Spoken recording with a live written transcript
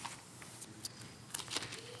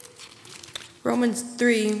Romans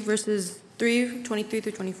 3, verses 23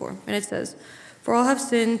 through 24. And it says, "For all have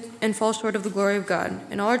sinned and fall short of the glory of God,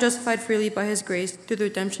 and all are justified freely by his grace through the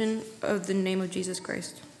redemption of the name of Jesus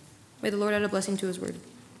Christ." May the Lord add a blessing to his word.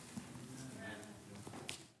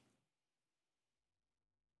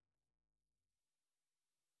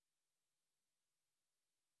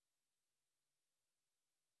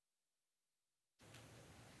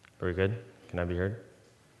 Are we good? Can I be heard?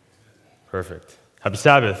 Perfect. Happy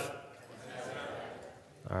Sabbath.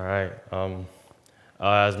 All right.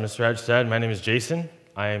 As Mr. Edge said, my name is Jason.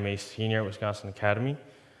 I am a senior at Wisconsin Academy,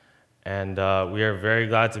 and we are very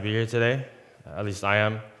glad to be here today. At least I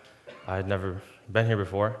am. I had never been here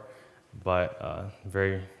before, but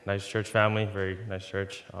very nice church family, very nice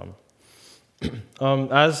church.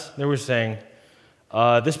 As they were saying,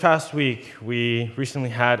 this past week, we recently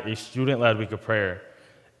had a student-led week of prayer.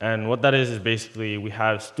 And what that is basically we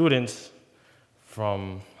have students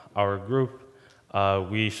from our group.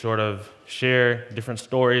 We sort of share different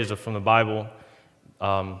stories from the Bible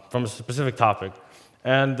from a specific topic.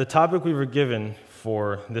 And the topic we were given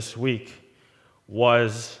for this week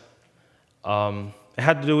was, it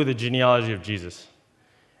had to do with the genealogy of Jesus.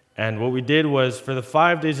 And what we did was, for the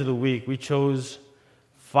 5 days of the week, we chose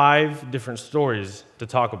 5 different stories to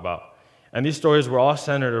talk about. And these stories were all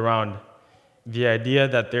centered around the idea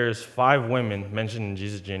that there's 5 women mentioned in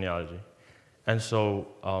Jesus' genealogy. And so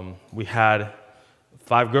we had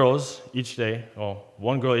 5 girls each day, well,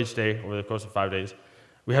 1 girl each day over the course of 5 days.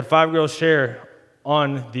 We had 5 girls share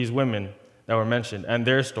on these women that were mentioned and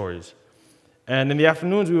their stories. And in the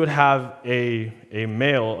afternoons, we would have a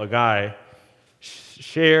male, a guy,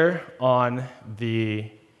 share on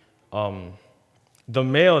the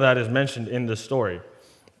male that is mentioned in the story.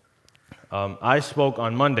 I spoke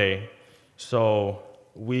on Monday. So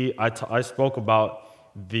I spoke about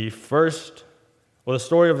the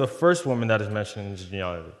story of the first woman that is mentioned in the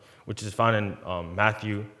genealogy, which is found in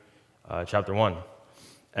Matthew chapter 1.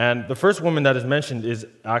 And the first woman that is mentioned is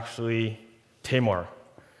actually Tamar.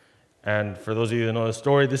 And for those of you that know the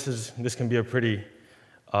story, this can be a pretty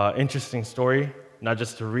interesting story, not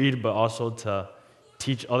just to read, but also to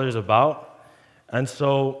teach others about. And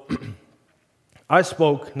so I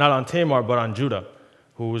spoke not on Tamar, but on Judah,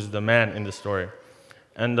 who was the man in the story.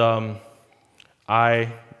 And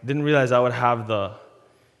I didn't realize I would have I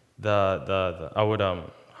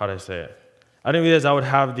didn't realize I would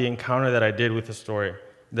have the encounter that I did with the story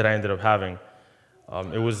that I ended up having.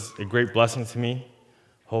 It was a great blessing to me.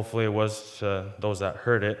 Hopefully it was to those that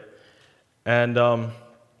heard it. And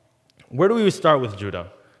where do we start with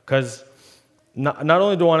Judah? Because not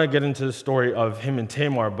only do I want to get into the story of him and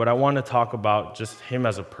Tamar, but I want to talk about just him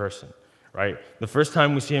as a person. Right? The first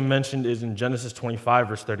time we see him mentioned is in Genesis 29,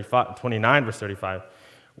 verse 35,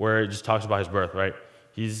 where it just talks about his birth, right?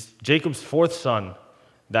 He's Jacob's 4th son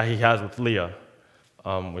that he has with Leah,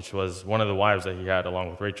 which was one of the wives that he had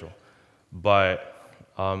along with Rachel. But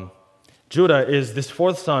Judah is this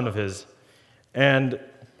 4th son of his, and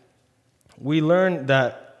we learn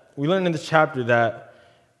in this chapter that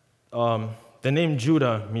the name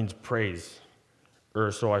Judah means praise,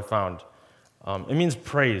 or so I found. It means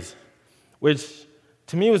praise, which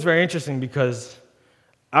to me was very interesting because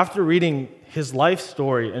after reading his life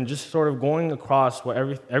story and just sort of going across what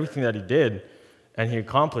everything that he did and he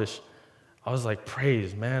accomplished, I was like,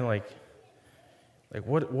 praise, man, like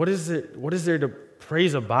what is there to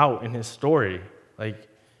praise about in his story? Like,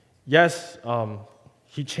 yes,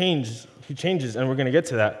 he changes, and we're gonna get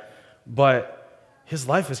to that, but his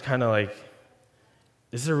life is kind of like,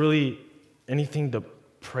 is there really anything to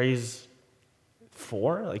praise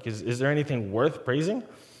for? Like, is there anything worth praising?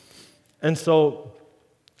 And so,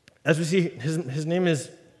 as we see, his name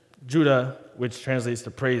is Judah, which translates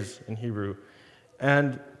to praise in Hebrew.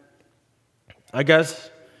 And I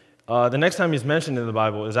guess the next time he's mentioned in the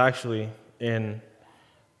Bible is actually in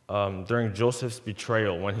during Joseph's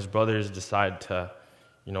betrayal, when his brothers decide to,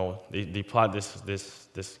 they plot this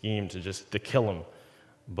scheme to kill him.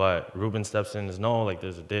 But Reuben steps in and says, no, like,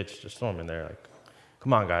 there's a ditch, just throw him in there. Like,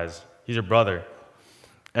 come on, guys, he's your brother.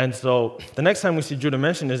 And so the next time we see Judah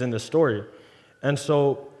mentioned is in this story. And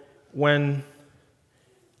so when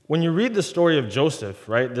you read the story of Joseph,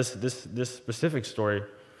 right, this specific story,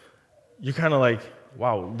 you're kind of like,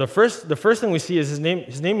 wow. The first thing we see is his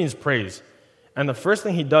name means praise. And the first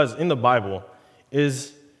thing he does in the Bible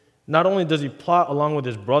is not only does he plot along with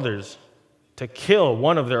his brothers to kill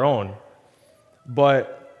one of their own,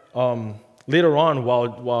 but later on,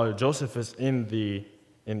 while Joseph is in the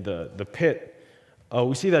pit,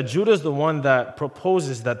 we see that Judah is the one that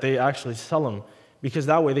proposes that they actually sell him, because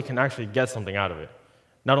that way they can actually get something out of it.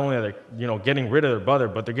 Not only are they, getting rid of their brother,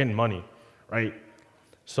 but they're getting money, right?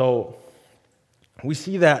 So we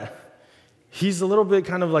see that he's a little bit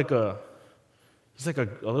kind of like he's like a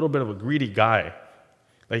little bit of a greedy guy.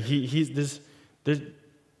 Like he's this,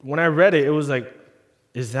 when I read it, it was like,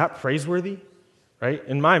 is that praiseworthy, right?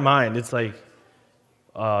 In my mind, it's like,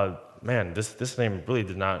 man, this name really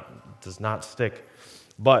does not stick.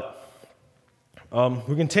 But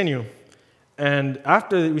we continue, and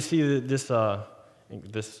after we see this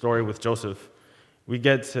story with Joseph, we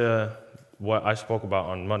get to what I spoke about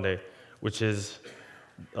on Monday, which is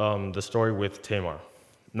the story with Tamar.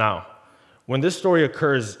 Now, when this story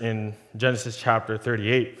occurs in Genesis chapter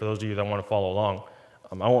 38, for those of you that want to follow along,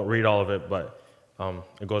 I won't read all of it, but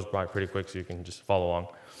it goes by pretty quick, so you can just follow along.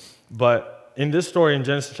 But in this story in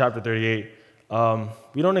Genesis chapter 38,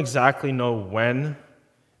 we don't exactly know when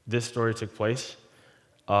this story took place.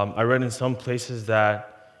 I read in some places that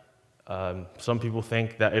some people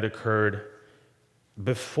think that it occurred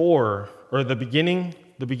before, or the beginning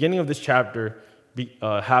of this chapter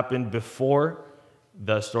happened before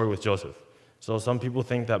the story with Joseph. So some people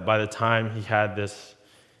think that by the time he had this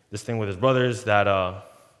thing with his brothers, that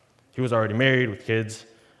he was already married with kids.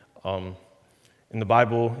 In the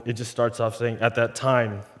Bible, it just starts off saying, at that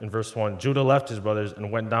time, in verse 1, Judah left his brothers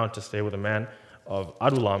and went down to stay with a man of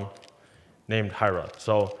Adullam named Hira.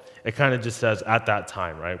 So it kind of just says at that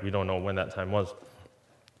time, right? We don't know when that time was.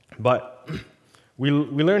 But we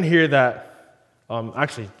learn here that,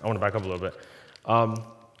 actually, I want to back up a little bit.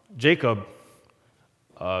 Jacob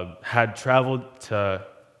had traveled to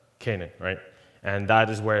Canaan, right? And that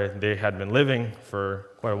is where they had been living for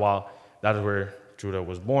quite a while. That is where Judah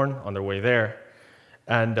was born, on their way there.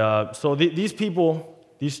 And so these people,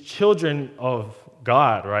 these children of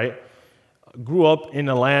God, right, grew up in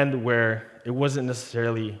a land where it wasn't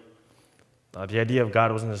necessarily, the idea of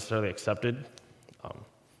God wasn't necessarily accepted.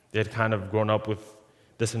 They had kind of grown up with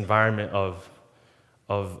this environment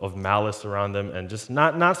of malice around them, and just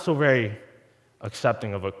not so very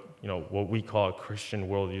accepting of what we call a Christian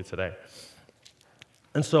worldview today.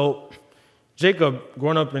 And so Jacob,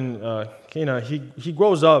 growing up in Canaan, he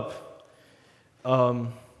grows up.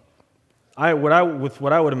 What I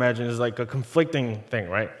would imagine is like a conflicting thing,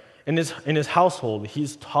 right? In his household,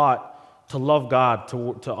 he's taught to love God,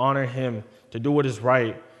 to honor Him, to do what is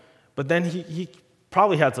right. But then he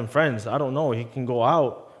probably had some friends. I don't know. He can go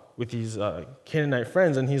out with these Canaanite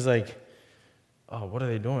friends, and he's like, "Oh, what are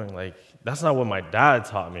they doing? Like, that's not what my dad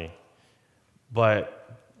taught me." But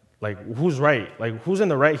like, who's right? Like, who's in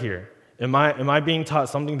the right here? Am I being taught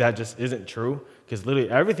something that just isn't true? Because literally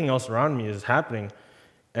everything else around me is happening,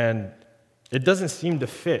 and it doesn't seem to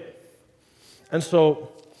fit. And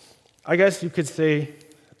so, I guess you could say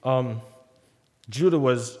Judah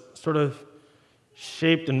was sort of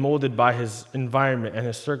shaped and molded by his environment and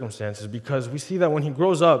his circumstances, because we see that when he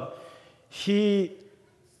grows up, he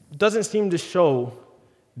doesn't seem to show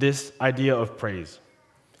this idea of praise.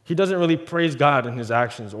 He doesn't really praise God in his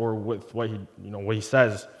actions or with what he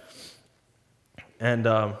says. And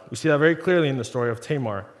we see that very clearly in the story of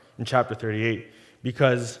Tamar in chapter 38,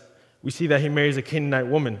 because we see that he marries a Canaanite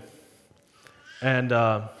woman. And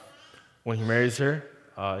when he marries her,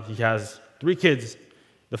 he has 3 kids.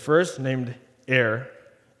 The first named Er,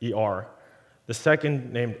 E-R. The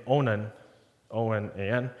second named Onan,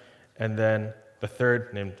 O-N-A-N. And then the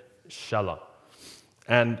third named Shelah.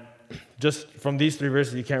 And just from these 3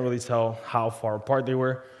 verses, you can't really tell how far apart they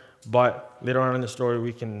were. But later on in the story,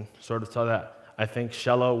 we can sort of tell that I think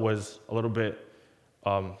Shelah was a little bit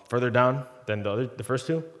further down than the first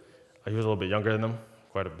 2. He was a little bit younger than them,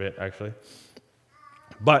 quite a bit actually.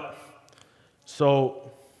 But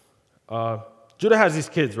so Judah has these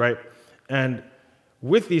kids, right? And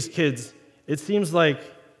with these kids, it seems like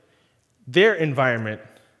their environment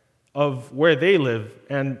of where they live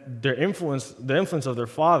and the influence of their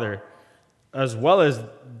father, as well as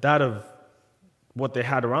that of what they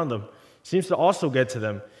had around them, seems to also get to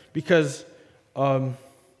them. Because when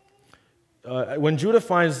Judah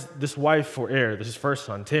finds this wife for Er, this is his first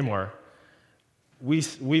son, Tamar, we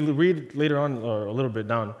read later on, or a little bit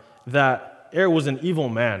down, that Er was an evil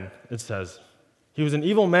man, it says. He was an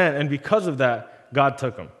evil man, and because of that, God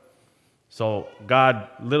took him. So God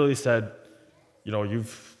literally said,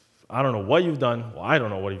 I don't know what you've done. Well, I don't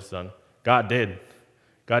know what he's done. God did.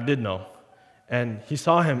 God did know. And he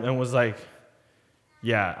saw him and was like,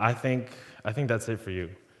 yeah, I think that's it for you.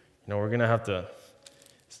 We're going to have to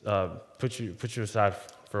put you aside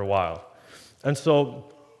for a while. And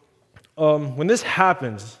so when this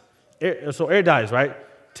happens, Er dies, right?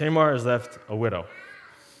 Tamar is left a widow.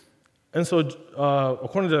 And so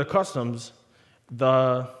according to the customs,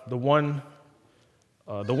 the one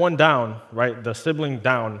down, right, the sibling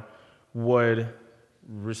down, would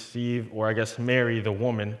receive, or I guess marry, the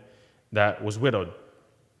woman that was widowed.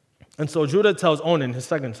 And so Judah tells Onan, his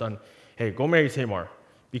second son, hey, go marry Tamar,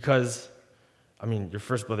 because, your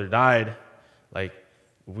first brother died. Like,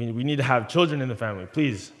 we need to have children in the family,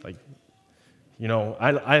 please. Like,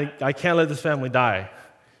 I can't let this family die.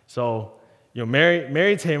 So,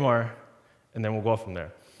 marry Tamar, and then we'll go from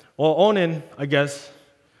there. Well, Onan, I guess,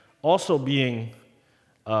 also being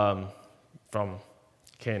from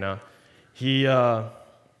Cana, he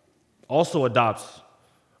also adopts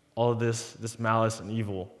all of this malice and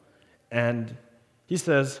evil. And he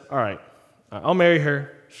says, all right, I'll marry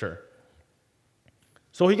her, sure.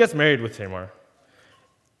 So he gets married with Tamar.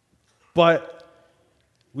 But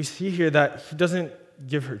we see here that he doesn't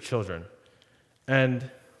give her children.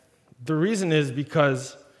 And the reason is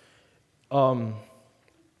because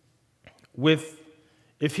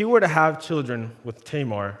if he were to have children with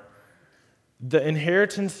Tamar, the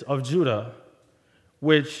inheritance of Judah,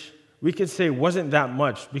 which we could say wasn't that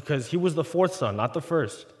much because he was the fourth son, not the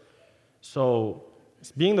first. So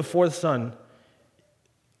being the fourth son,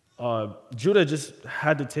 Judah just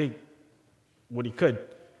had to take what he could.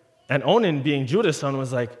 And Onan, being Judah's son,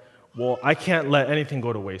 was like, well, I can't let anything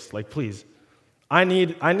go to waste. Like, please, I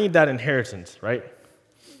need that inheritance, right?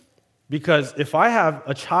 Because if I have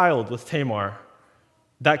a child with Tamar,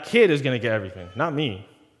 that kid is going to get everything, not me.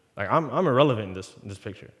 Like, I'm irrelevant in this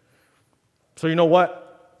picture. So you know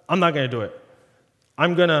what? I'm not going to do it.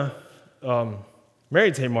 I'm going to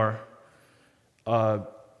marry Tamar,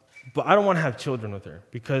 but I don't want to have children with her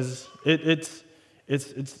because it's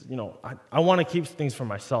I want to keep things for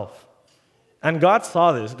myself. And God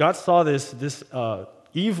saw this. God saw this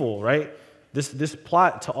evil, right? This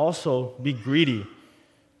plot to also be greedy.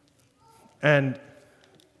 And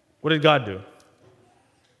what did God do?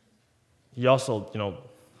 He also,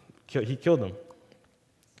 he killed him.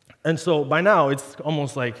 And so by now, it's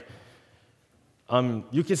almost like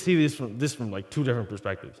you can see this from like two different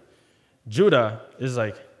perspectives. Judah is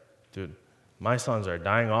like, dude, my sons are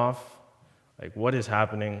dying off. Like, what is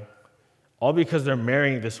happening? All because they're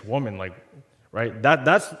marrying this woman, like, right?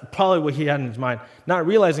 That's probably what he had in his mind, not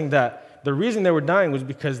realizing that the reason they were dying was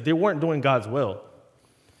because they weren't doing God's will.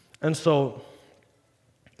 And so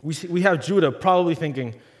we have Judah probably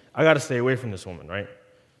thinking, I got to stay away from this woman, right?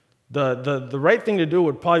 The right thing to do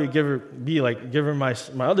would probably give her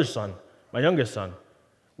my other son, my youngest son,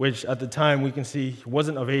 which at the time we can see he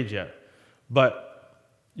wasn't of age yet. But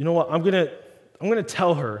you know what? I'm gonna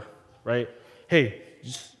tell her, right? Hey,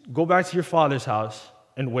 just go back to your father's house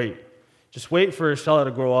and wait. Just wait for Shelah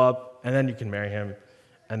to grow up, and then you can marry him,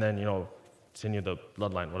 and then continue the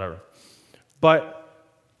bloodline, whatever. But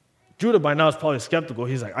Judah by now is probably skeptical.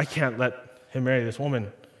 He's like, I can't let him marry this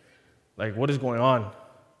woman. Like, what is going on?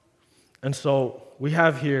 And so we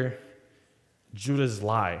have here Judah's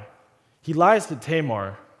lie. He lies to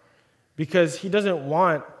Tamar because he doesn't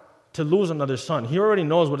want to lose another son. He already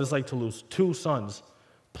knows what it's like to lose two sons,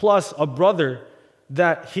 plus a brother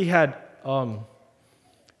that he had.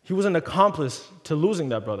 He was an accomplice to losing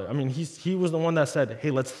that brother. He was the one that said,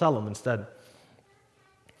 hey, let's sell him instead.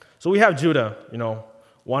 So we have Judah,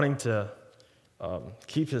 wanting to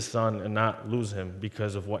keep his son and not lose him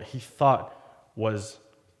because of what he thought was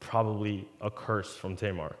probably a curse from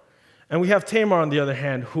Tamar. And we have Tamar, on the other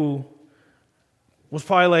hand, who was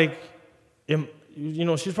probably like,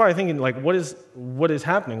 she's probably thinking, like, what is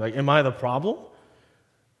happening? Like, am I the problem?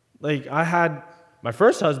 Like, I had my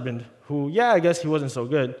first husband who, I guess he wasn't so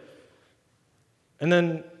good. And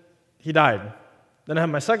then he died. Then I had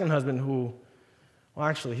my second husband who, well,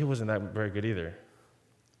 actually, he wasn't that very good either.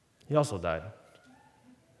 He also died.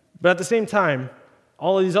 But at the same time,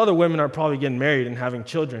 all of these other women are probably getting married and having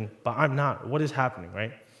children, but I'm not. What is happening,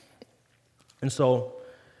 right? And so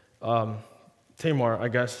Tamar, I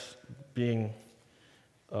guess, being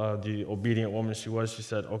the obedient woman she was, she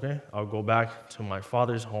said, okay, I'll go back to my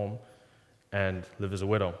father's home and live as a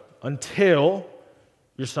widow until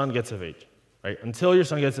your son gets of age, right? Until your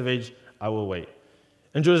son gets of age, I will wait.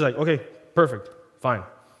 And Judah's like, okay, perfect, fine.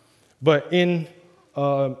 But in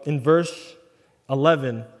verse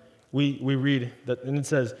 11, we read that, and it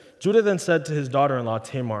says, Judah then said to his daughter-in-law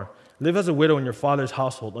Tamar, live as a widow in your father's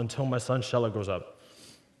household until my son Shelah grows up.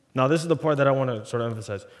 Now, this is the part that I want to sort of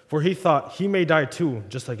emphasize. For he thought he may die too,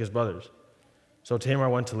 just like his brothers. So Tamar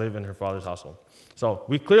went to live in her father's household. So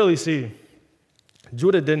we clearly see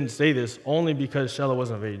Judah didn't say this only because Shelah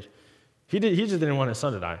wasn't of age. He just didn't want his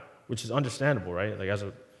son to die, which is understandable, right? Like,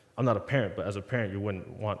 I'm not a parent, but as a parent, you wouldn't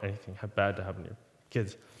want anything bad to happen to your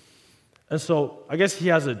kids. And so I guess he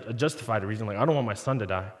has a justified reason, like, I don't want my son to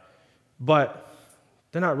die. But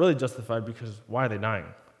they're not really justified because why are they dying?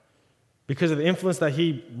 because of the influence that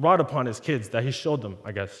he brought upon his kids, that he showed them,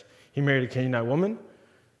 I guess. He married a Canaanite woman.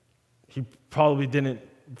 He probably didn't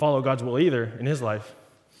follow God's will either in his life.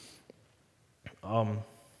 And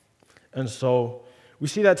so we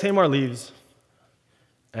see that Tamar leaves,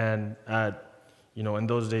 and in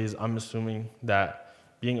those days, I'm assuming that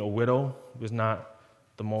being a widow was not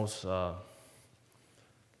the most,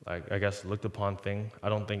 looked upon thing. I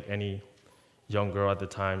don't think any young girl at the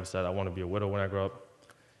time said, I want to be a widow when I grow up.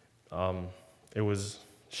 It was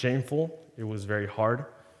shameful. It was very hard.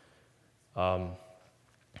 And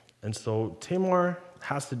so Tamar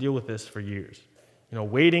has to deal with this for years,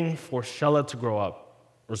 waiting for Shelah to grow up,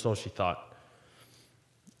 or so she thought.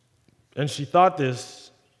 And she thought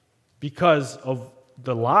this because of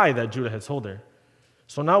the lie that Judah had told her.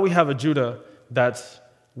 So now we have a Judah that's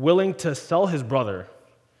willing to sell his brother,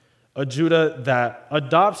 a Judah that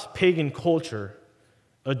adopts pagan culture,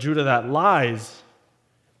 a Judah that lies.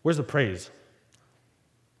 Where's the praise?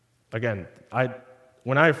 Again,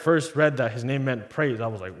 when I first read that his name meant praise, I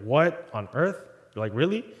was like, what on earth? Like,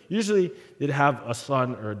 really? Usually they'd have a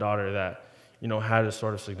son or a daughter that, had a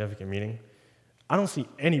sort of significant meaning. I don't see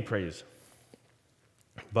any praise.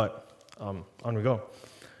 But on we go.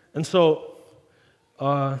 And so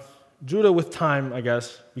Judah, with time, I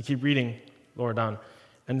guess, we keep reading lower down,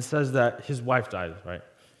 and it says that his wife dies, right?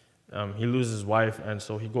 He loses his wife, and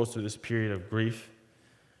so he goes through this period of grief.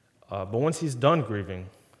 But once he's done grieving,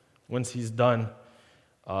 once he's done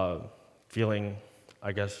feeling,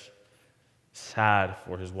 I guess, sad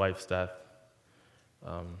for his wife's death,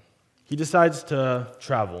 he decides to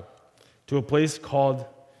travel to a place called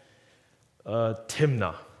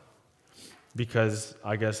Timnah, because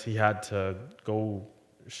I guess he had to go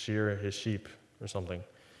shear his sheep or something.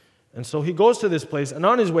 And so he goes to this place, and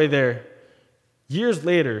on his way there, years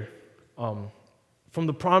later, from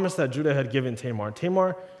the promise that Judah had given Tamar,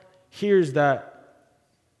 Tamar hears that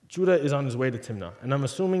Judah is on his way to Timnah. And I'm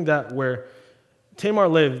assuming that where Tamar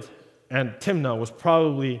lived and Timnah was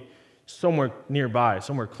probably somewhere nearby,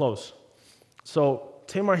 somewhere close. So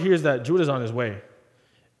Tamar hears that Judah's on his way,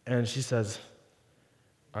 and she says,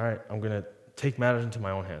 all right, I'm going to take matters into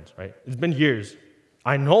my own hands, right? It's been years.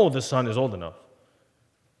 I know the son is old enough,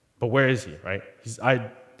 but where is he, right? I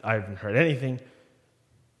haven't heard anything.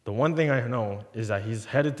 The one thing I know is that he's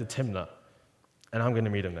headed to Timnah, and I'm going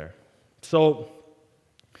to meet him there. So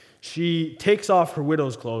she takes off her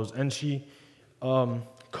widow's clothes, and she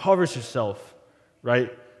covers herself,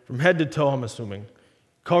 right, from head to toe, I'm assuming,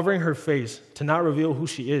 covering her face to not reveal who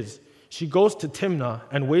she is. She goes to Timnah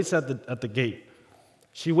and waits at the gate.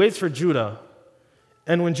 She waits for Judah,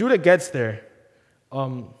 and when Judah gets there,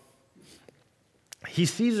 he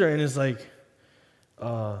sees her and is like,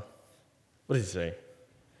 what does he say?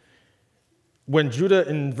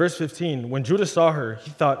 In verse 15, when Judah saw her,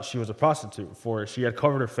 he thought she was a prostitute, for she had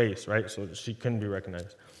covered her face, right? So she couldn't be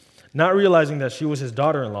recognized. Not realizing that she was his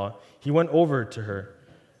daughter-in-law, he went over to her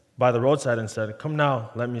by the roadside and said, come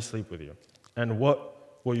now, let me sleep with you. And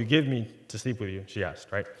what will you give me to sleep with you? She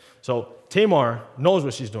asked, right? So Tamar knows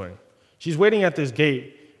what she's doing. She's waiting at this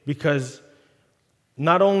gate because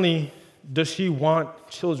not only does she want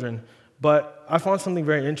children, but I found something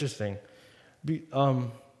very interesting.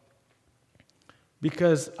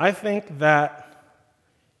 Because I think that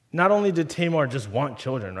not only did Tamar just want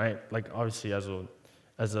children, right? Like obviously as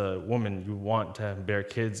a woman, you want to bear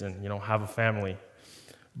kids and have a family.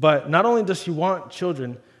 But not only does she want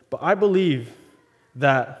children, but I believe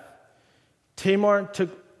that Tamar took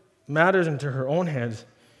matters into her own hands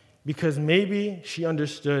because maybe she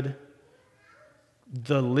understood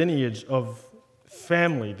the lineage of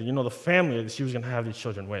family, the family that she was going to have these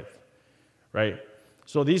children with, right?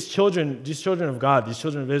 So these children of God, these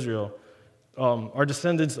children of Israel, are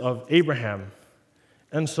descendants of Abraham.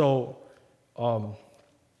 And so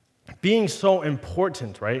being so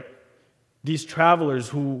important, right? These travelers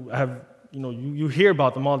who have, you hear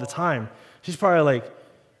about them all the time. She's probably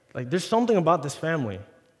like there's something about this family.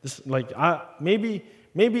 Maybe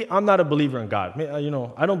I'm not a believer in God.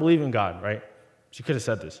 I don't believe in God, right? She could have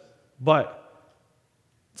said this, but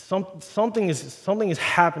something is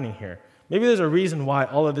happening here. Maybe there's a reason why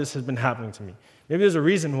all of this has been happening to me. Maybe there's a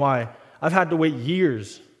reason why I've had to wait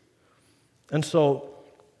years. And so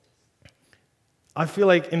I feel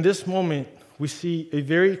like in this moment, we see a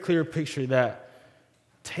very clear picture that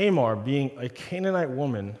Tamar, being a Canaanite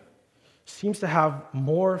woman, seems to have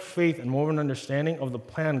more faith and more of an understanding of the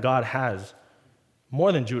plan God has,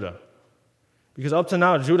 more than Judah. Because up to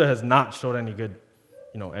now, Judah has not showed any good,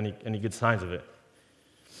 any good signs of it.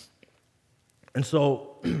 And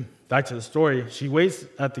so, back to the story, she waits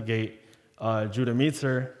at the gate. Judah meets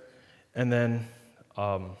her, and then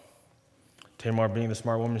Tamar, being the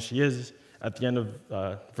smart woman she is, at the end of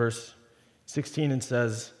verse 16, it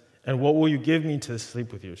says, "And what will you give me to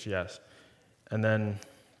sleep with you?" she asked. And then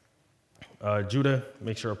Judah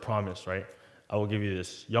makes her a promise, right? I will give you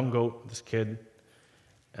this young goat, this kid,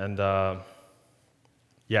 and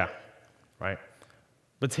yeah, right?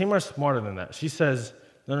 But Tamar's smarter than that. She says,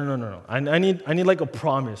 no. I need like a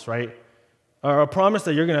promise, right? Or a promise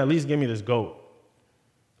that you're going to at least give me this goat.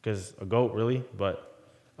 Because a goat, really? But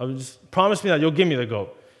I would just promise me that you'll give me the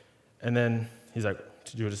goat. And then he's like,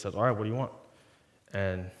 Judah says, all right, what do you want?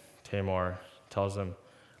 And Tamar tells him,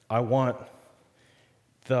 I want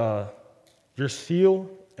your seal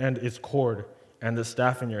and its cord and the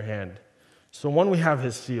staff in your hand. So one, we have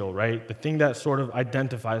his seal, right? The thing that sort of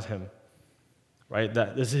identifies him, right?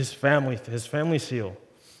 That is his family seal.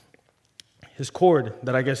 His cord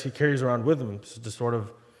that I guess he carries around with him to sort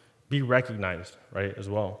of be recognized, right, as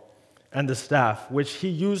well. And the staff, which he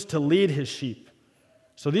used to lead his sheep.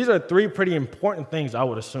 So these are three pretty important things, I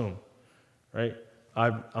would assume, right?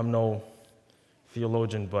 I'm no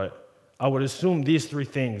theologian, but I would assume these three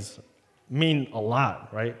things mean a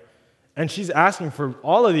lot, right? And she's asking for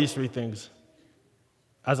all of these three things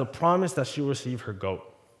as a promise that she'll receive her goat.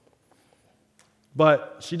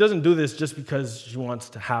 But she doesn't do this just because she wants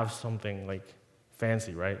to have something like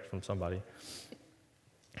fancy, right, from somebody.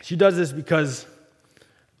 She does this because,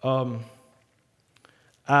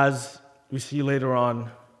 as we see later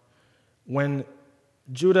on, when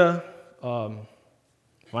Judah,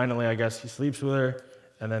 finally, I guess, he sleeps with her,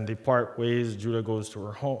 and then they part ways. Judah goes to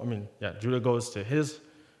her home. Judah goes to his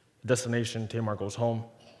destination. Tamar goes home.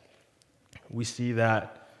 We see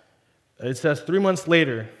that it says 3 months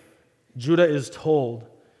later, Judah is told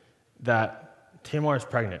that Tamar is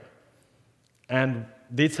pregnant. And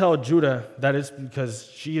they tell Judah that it's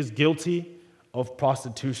because she is guilty of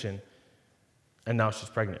prostitution, and now she's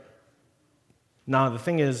pregnant. Now, the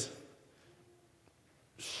thing is,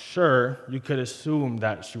 sure, you could assume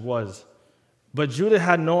that she was, but Judah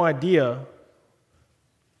had no idea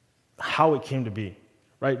how it came to be,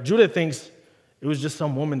 right? Judah thinks it was just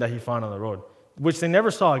some woman that he found on the road, which they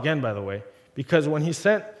never saw again, by the way, because when he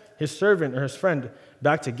sent his servant or his friend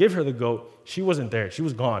back to give her the goat, she wasn't there. She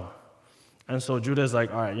was gone. And so Judah's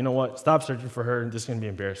like, all right, you know what? Stop searching for her. This is going to be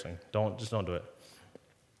embarrassing. Just don't do it.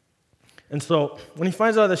 And so when he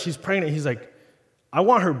finds out that she's pregnant, he's like, I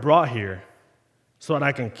want her brought here so that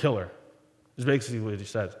I can kill her. Is basically what he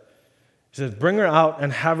says. He says, bring her out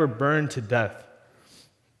and have her burned to death.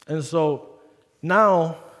 And so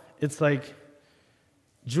now it's like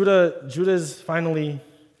Judah's finally,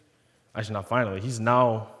 actually not finally, he's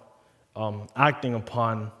now acting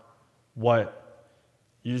upon what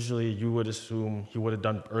usually you would assume he would have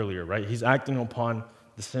done earlier, right? He's acting upon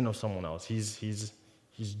the sin of someone else. He's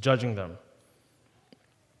judging them.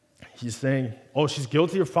 He's saying, oh, she's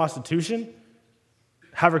guilty of prostitution?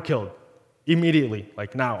 Have her killed immediately,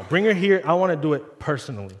 like now. Bring her here. I want to do it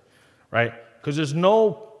personally, right? Because there's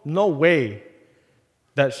no way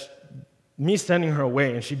that me sending her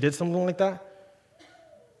away and she did something like that.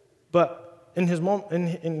 But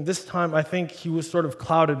in this time, I think he was sort of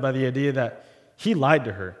clouded by the idea that he lied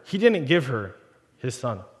to her. He didn't give her his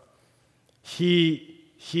son.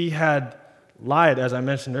 He had lied, as I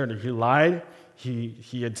mentioned earlier. He lied.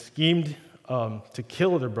 He had schemed to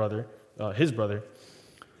kill their brother, his brother.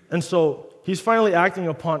 And so he's finally acting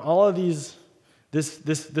upon all of this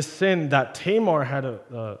sin that Tamar had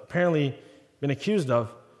apparently been accused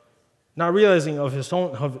of, not realizing of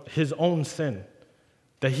his own sin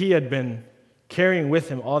that he had been carrying with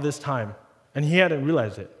him all this time, and he hadn't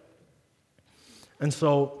realized it. And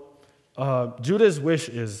so Judah's wish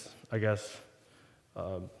is, I guess,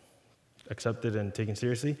 accepted and taken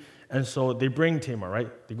seriously. And so they bring Tamar,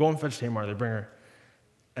 right? They go and fetch Tamar, they bring her.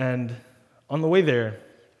 And on the way there,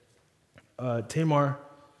 Tamar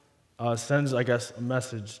sends, I guess, a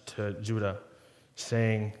message to Judah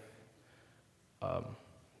saying,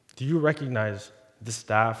 do you recognize this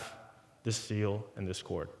staff, this seal, and this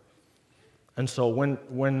cord? And so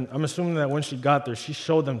when I'm assuming that when she got there, she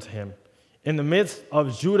showed them to him. In the midst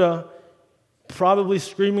of Judah probably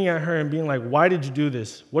screaming at her and being like, why did you do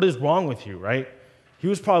this? What is wrong with you, right? He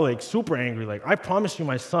was probably like super angry, like, I promised you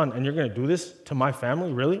my son, and you're going to do this to my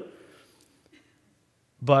family, really?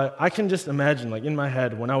 But I can just imagine, like in my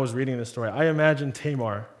head, when I was reading this story, I imagined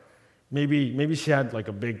Tamar, maybe she had like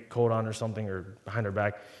a big coat on or something, or behind her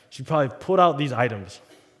back. She probably put out these items,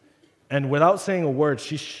 and without saying a word,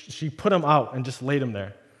 she put them out and just laid them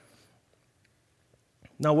there.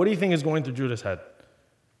 Now, what do you think is going through Judah's head?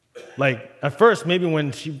 Like, at first, maybe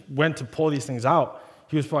when she went to pull these things out,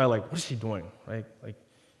 he was probably like, what is she doing, right? Like,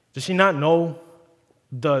 does she not know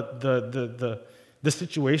the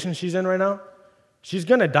situation she's in right now, she's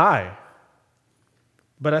going to die.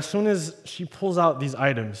 But as soon as she pulls out these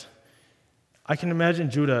items, I can imagine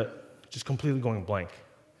Judah just completely going blank.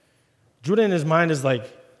 Judah in his mind is like,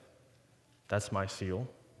 that's my seal,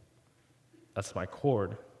 that's my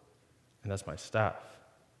cord, and that's my staff.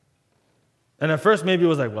 And at first, maybe it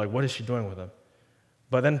was like, what is she doing with them?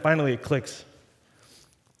 But then finally it clicks.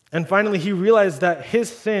 And finally, he realized that his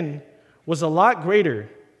sin was a lot greater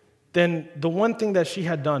than the one thing that she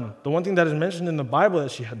had done, the one thing that is mentioned in the Bible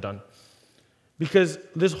that she had done. Because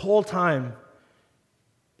this whole time,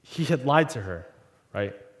 he had lied to her,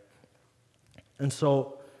 right? And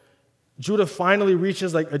so Judah finally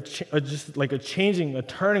reaches like a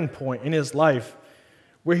turning point in his life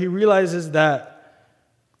where he realizes that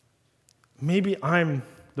maybe I'm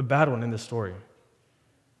the bad one in this story.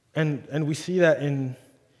 And we see that in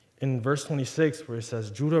verse 26 where it says,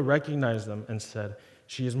 Judah recognized them and said,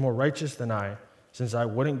 she is more righteous than I, since I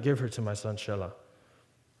wouldn't give her to my son Shelah.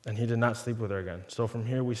 And he did not sleep with her again. So from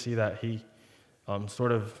here we see that he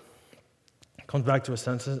sort of comes back to his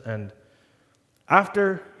senses, and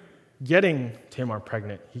after getting Tamar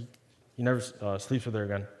pregnant, he never sleeps with her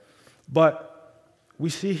again. But we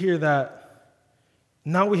see here that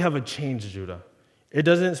now we have a changed Judah. It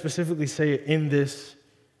doesn't specifically say in this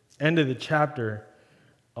end of the chapter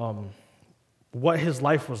what his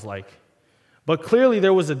life was like. But clearly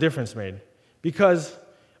there was a difference made, because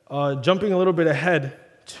jumping a little bit ahead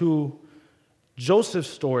to Joseph's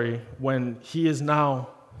story, when he is now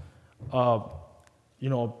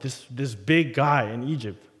this big guy in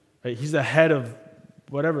Egypt, right? He's the head of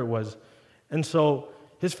whatever it was. And so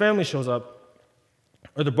his family shows up,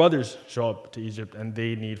 or the brothers show up to Egypt, and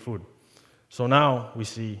they need food. So now we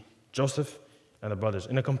see Joseph and the brothers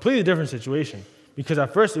in a completely different situation, because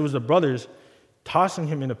at first it was the brothers tossing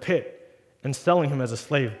him in a pit and selling him as a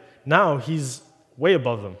slave. Now he's way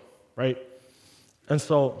above them, right? And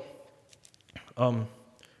so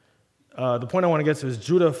the point I want to get to is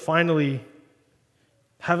Judah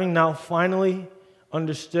having now finally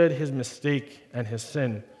understood his mistake and his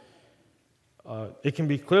sin, it can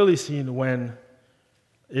be clearly seen when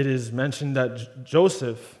it is mentioned that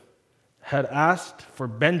Joseph had asked for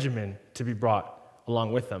Benjamin to be brought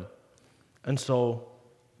along with them. And so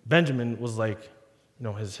Benjamin was like,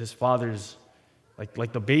 his father's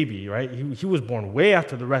like the baby, right? He was born way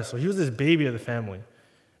after the rest, so he was this baby of the family.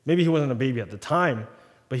 Maybe he wasn't a baby at the time,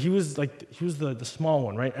 but he was the small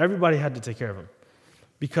one, right? Everybody had to take care of him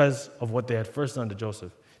because of what they had first done to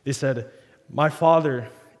Joseph. They said, my father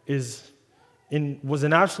was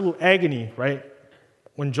in absolute agony, right?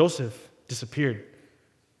 When Joseph disappeared.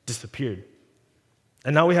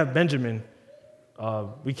 And now we have Benjamin.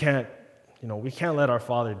 We can't let our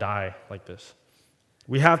father die like this.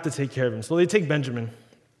 We have to take care of him. So they take Benjamin,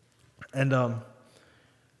 and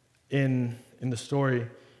in the story,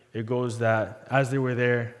 it goes that as they were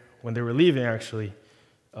there, when they were leaving, actually,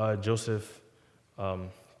 Joseph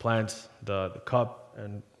plants the cup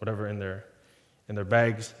and whatever in their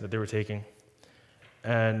bags that they were taking.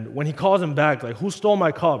 And when he calls him back, like, who stole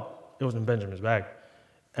my cup? It was in Benjamin's bag.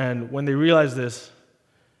 And when they realize this,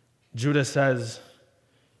 Judah says,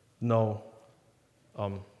 no,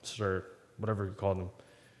 sir, whatever he called him,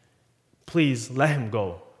 please let him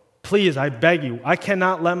go. Please, I beg you. I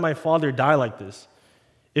cannot let my father die like this.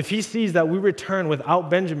 If he sees that we return without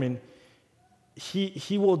Benjamin,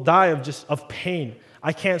 he will die of pain.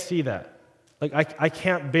 I can't see that. Like, I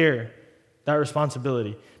can't bear that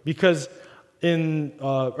responsibility. Because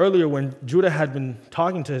earlier when Judah had been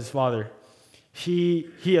talking to his father, he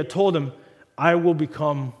had told him, I will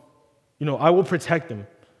protect him,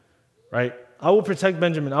 right? I will protect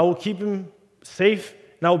Benjamin. I will keep him safe,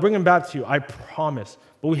 and I will bring him back to you. I promise.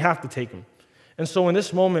 But we have to take him. And so in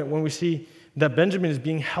this moment, when we see that Benjamin is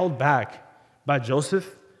being held back by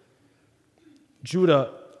Joseph,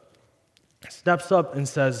 Judah steps up and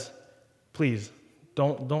says, please,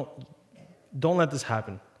 don't let this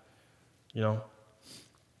happen,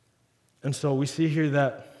 And so we see here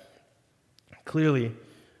that clearly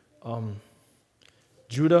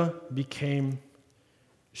Judah became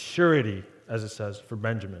surety, as it says, for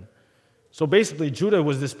Benjamin. So basically, Judah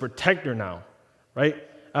was this protector now, right?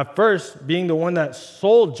 At first, being the one that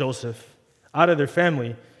sold Joseph out of their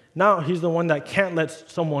family, now he's the one that can't let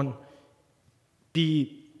someone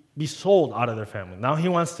be sold out of their family. Now he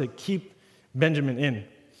wants to keep Benjamin in.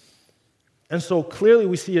 And so clearly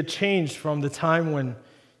we see a change from the time when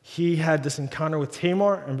he had this encounter with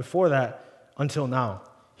Tamar and before that until now.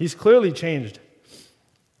 He's clearly changed.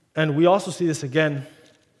 And we also see this again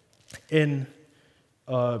in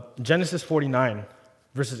Genesis 49,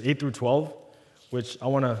 verses 8 through 12, which I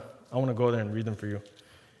want to go there and read them for you,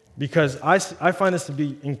 because I find this to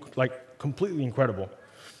be completely incredible.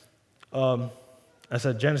 I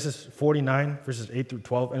said Genesis 49, verses 8 through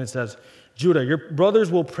 12, and it says, Judah, your brothers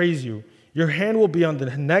will praise you. Your hand will be on the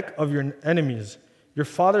neck of your enemies. Your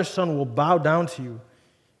father's son will bow down to you.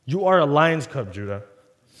 You are a lion's cub, Judah.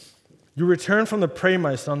 You return from the prey,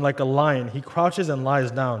 my son, like a lion. He crouches and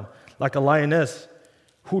lies down, like a lioness.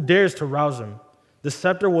 Who dares to rouse him? The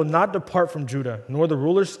scepter will not depart from Judah, nor the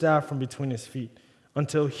ruler's staff from between his feet,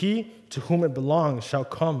 until he to whom it belongs shall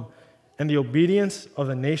come, and the obedience of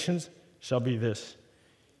the nations shall be this.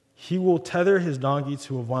 He will tether his donkey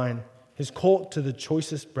to a vine, his colt to the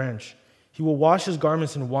choicest branch. He will wash his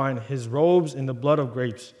garments in wine, his robes in the blood of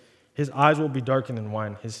grapes. His eyes will be darkened in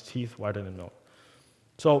wine, his teeth whiter than milk.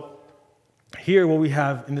 So here what we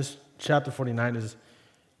have in this chapter 49 is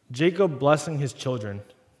Jacob blessing his children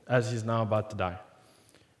as he's now about to die.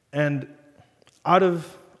 And out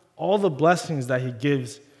of all the blessings that he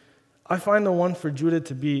gives, I find the one for Judah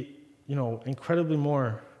to be, incredibly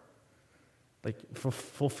more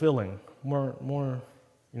fulfilling, more,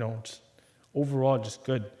 just overall just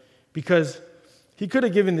good. Because he could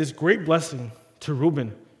have given this great blessing to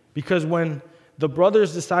Reuben, because when the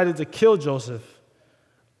brothers decided to kill Joseph,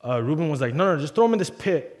 Reuben was like, no, just throw him in this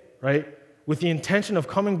pit, right? With the intention of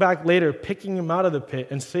coming back later, picking him out of the pit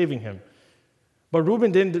and saving him. But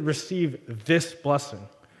Reuben didn't receive this blessing.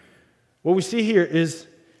 What we see here is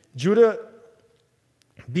Judah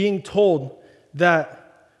being told that,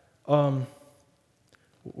 what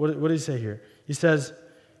did he say here? He says,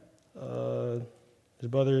 his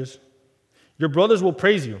brothers, your brothers will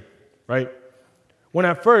praise you, right? When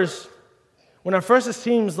at first it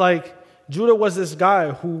seems like Judah was this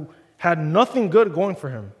guy who had nothing good going for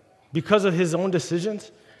him because of his own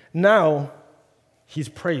decisions, now he's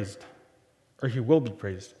praised, or he will be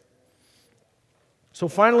praised. So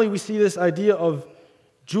finally, we see this idea of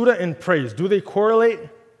Judah and praise. Do they correlate?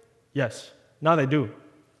 Yes. Now they do.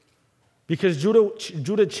 Because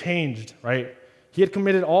Judah changed, right? He had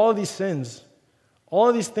committed all of these sins, all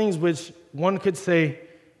of these things which one could say,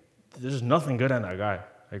 there's nothing good in that guy.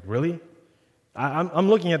 Like, really? I'm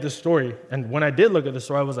looking at this story, and when I did look at the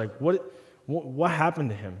story, I was like, what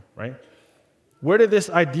happened to him, right? Where did this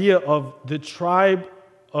idea of the tribe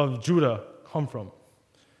of Judah come from?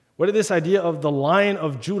 Where did this idea of the Lion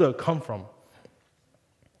of Judah come from?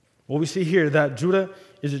 Well, we see here that Judah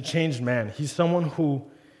is a changed man. He's someone who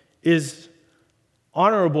is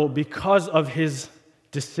honorable because of his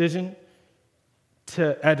decision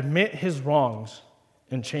to admit his wrongs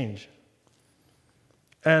and change.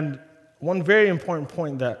 And one very important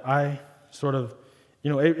point that I sort of,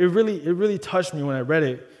 it really touched me when I read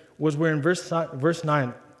it was where in verse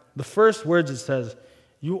 9, the first words it says,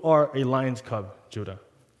 you are a lion's cub, Judah.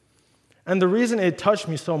 And the reason it touched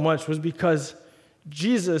me so much was because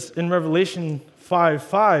Jesus in Revelation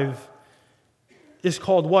 5:5 is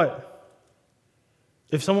called what?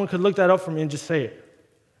 If someone could look that up for me and just say it.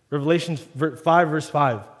 Revelation 5, verse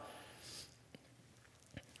 5.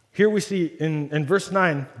 Here we see in verse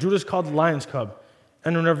 9, Judah is called the lion's cub.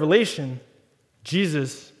 And in Revelation,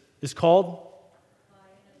 Jesus is called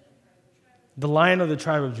the Lion of the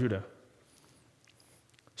tribe of Judah.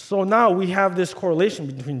 So now we have this correlation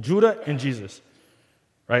between Judah and Jesus,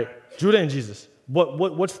 right? Judah and Jesus.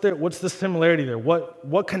 What's the similarity there?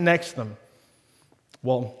 What connects them?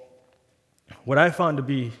 Well, what I found to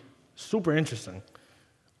be super interesting,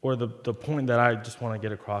 or the point that I just want to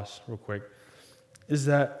get across real quick, is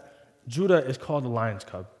that Judah is called the lion's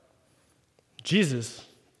cub. Jesus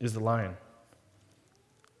is the lion.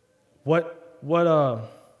 What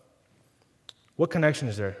connection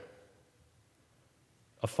is there?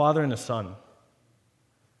 A father and a son,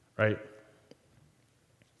 right?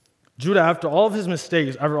 Judah, after all of his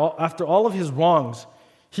mistakes, after all of his wrongs,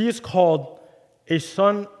 he is called a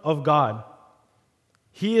son of God.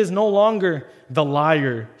 He is no longer the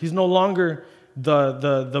liar. He's no longer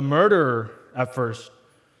the murderer at first.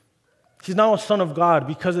 He's now a son of God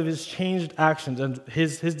because of his changed actions and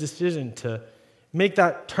his decision to make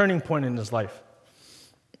that turning point in his life.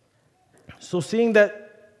 So seeing that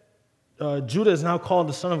Judah is now called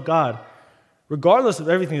the son of God, regardless of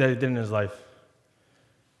everything that he did in his life,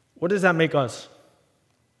 what does that make us?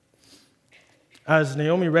 As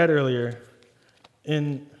Naomi read earlier,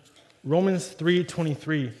 in Romans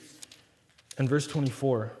 3:23 and verse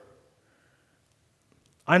 24,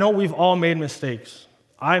 I know we've all made mistakes.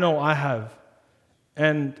 I know I have.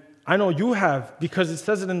 And I know you have, because it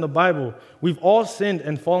says it in the Bible. We've all sinned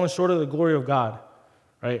and fallen short of the glory of God,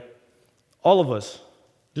 right? All of us.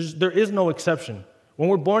 There is no exception. When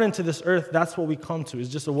we're born into this earth, that's what we come to. It's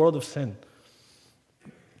just a world of sin.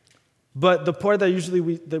 But the part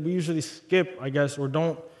that we usually skip, I guess, or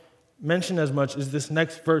don't mention as much is this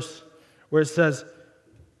next verse where it says,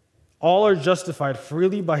 all are justified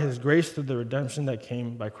freely by his grace through the redemption that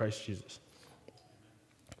came by Christ Jesus.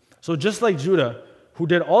 So just like Judah, who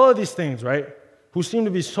did all of these things, right, who seemed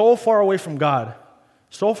to be so far away from God,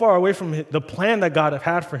 so far away from the plan that God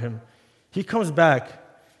had for him, he comes back,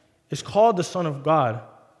 is called the Son of God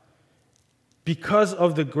because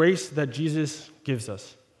of the grace that Jesus gives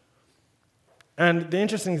us. And the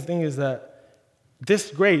interesting thing is that this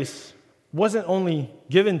grace wasn't only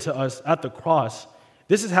given to us at the cross.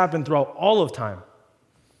 This has happened throughout all of time,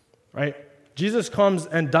 right? Jesus comes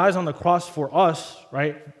and dies on the cross for us,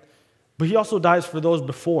 right? But he also dies for those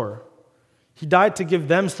before. He died to give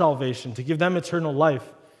them salvation, to give them eternal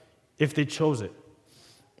life if they chose it.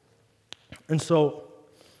 And so,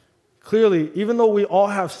 clearly, even though we all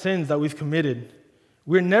have sins that we've committed,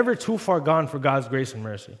 we're never too far gone for God's grace and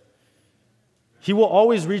mercy. He will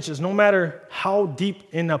always reach us, no matter how deep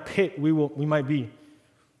in a pit we might be.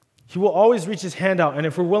 He will always reach his hand out, and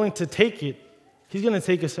if we're willing to take it, he's going to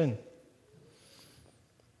take us in.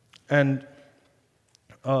 And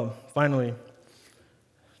finally,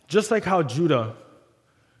 just like how Judah,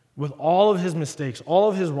 with all of his mistakes, all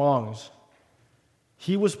of his wrongs,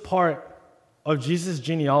 he was part of Jesus'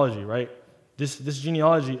 genealogy, right? This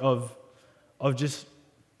genealogy of just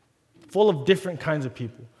full of different kinds of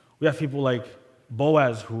people. We have people like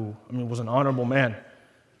Boaz, who, was an honorable man.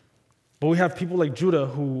 But we have people like Judah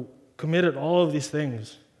who committed all of these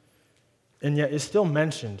things, and yet it's still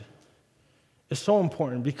mentioned. It's so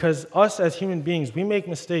important because us as human beings, we make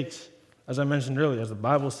mistakes. As I mentioned earlier, as the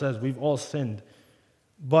Bible says, we've all sinned.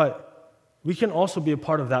 But we can also be a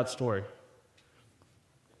part of that story.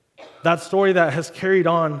 That story that has carried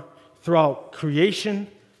on throughout creation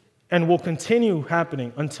and will continue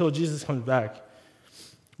happening until Jesus comes back.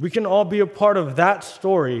 We can all be a part of that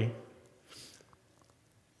story,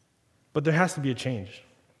 but there has to be a change.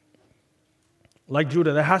 Like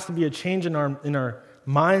Judah, there has to be a change in our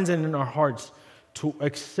minds and in our hearts to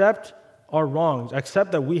accept our wrongs,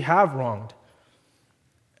 accept that we have wronged,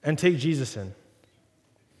 and take Jesus in.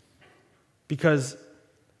 Because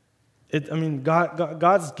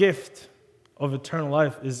God's gift of eternal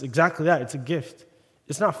life is exactly that. It's a gift.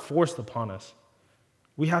 It's not forced upon us.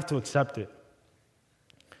 We have to accept it.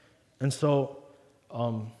 And so,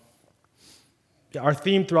 our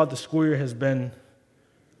theme throughout the school year has been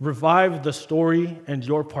revive the story and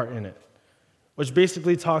your part in it, which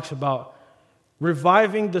basically talks about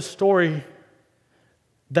reviving the story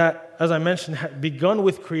that, as I mentioned, had began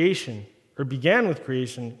with creation, or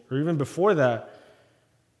even before that,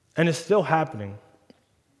 and is still happening.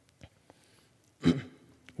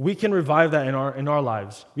 We can revive that in our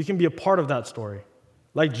lives. We can be a part of that story,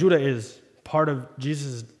 like Judah is part of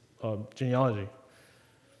Jesus' genealogy.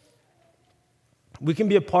 We can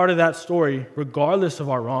be a part of that story regardless of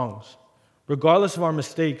our wrongs, regardless of our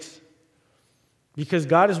mistakes, because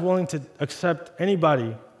God is willing to accept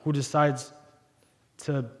anybody who decides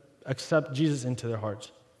to accept Jesus into their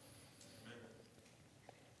hearts.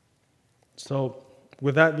 So,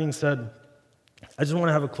 with that being said, I just want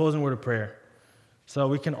to have a closing word of prayer so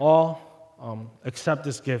we can all accept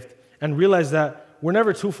this gift and realize that we're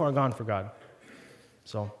never too far gone for God.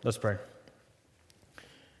 So, let's pray.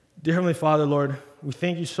 Dear Heavenly Father, Lord, we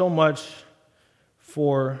thank you so much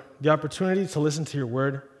for the opportunity to listen to your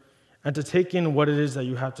word and to take in what it is that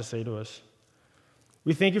you have to say to us.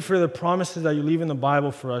 We thank you for the promises that you leave in the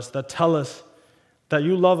Bible for us that tell us that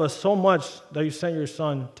you love us so much that you sent your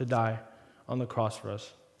Son to die on the cross for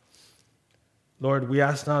us. Lord, we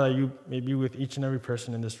ask now that you may be with each and every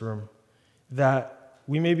person in this room, that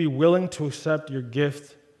we may be willing to accept your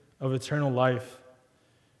gift of eternal life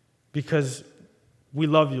because we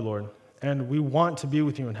love you, Lord, and we want to be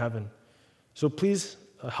with you in heaven. So please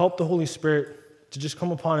help the Holy Spirit to just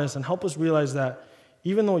come upon us and help us realize that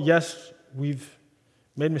even though, yes, we've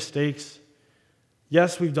made mistakes,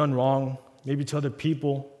 yes, we've done wrong, maybe to other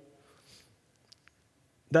people,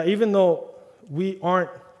 that even though we aren't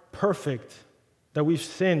perfect, that we've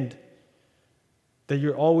sinned, that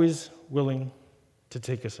you're always willing to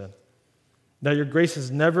take us in. That your grace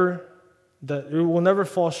is that it will never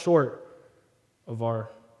fall short of our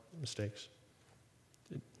mistakes.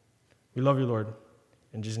 We love you, Lord.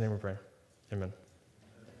 In Jesus' name we pray. Amen.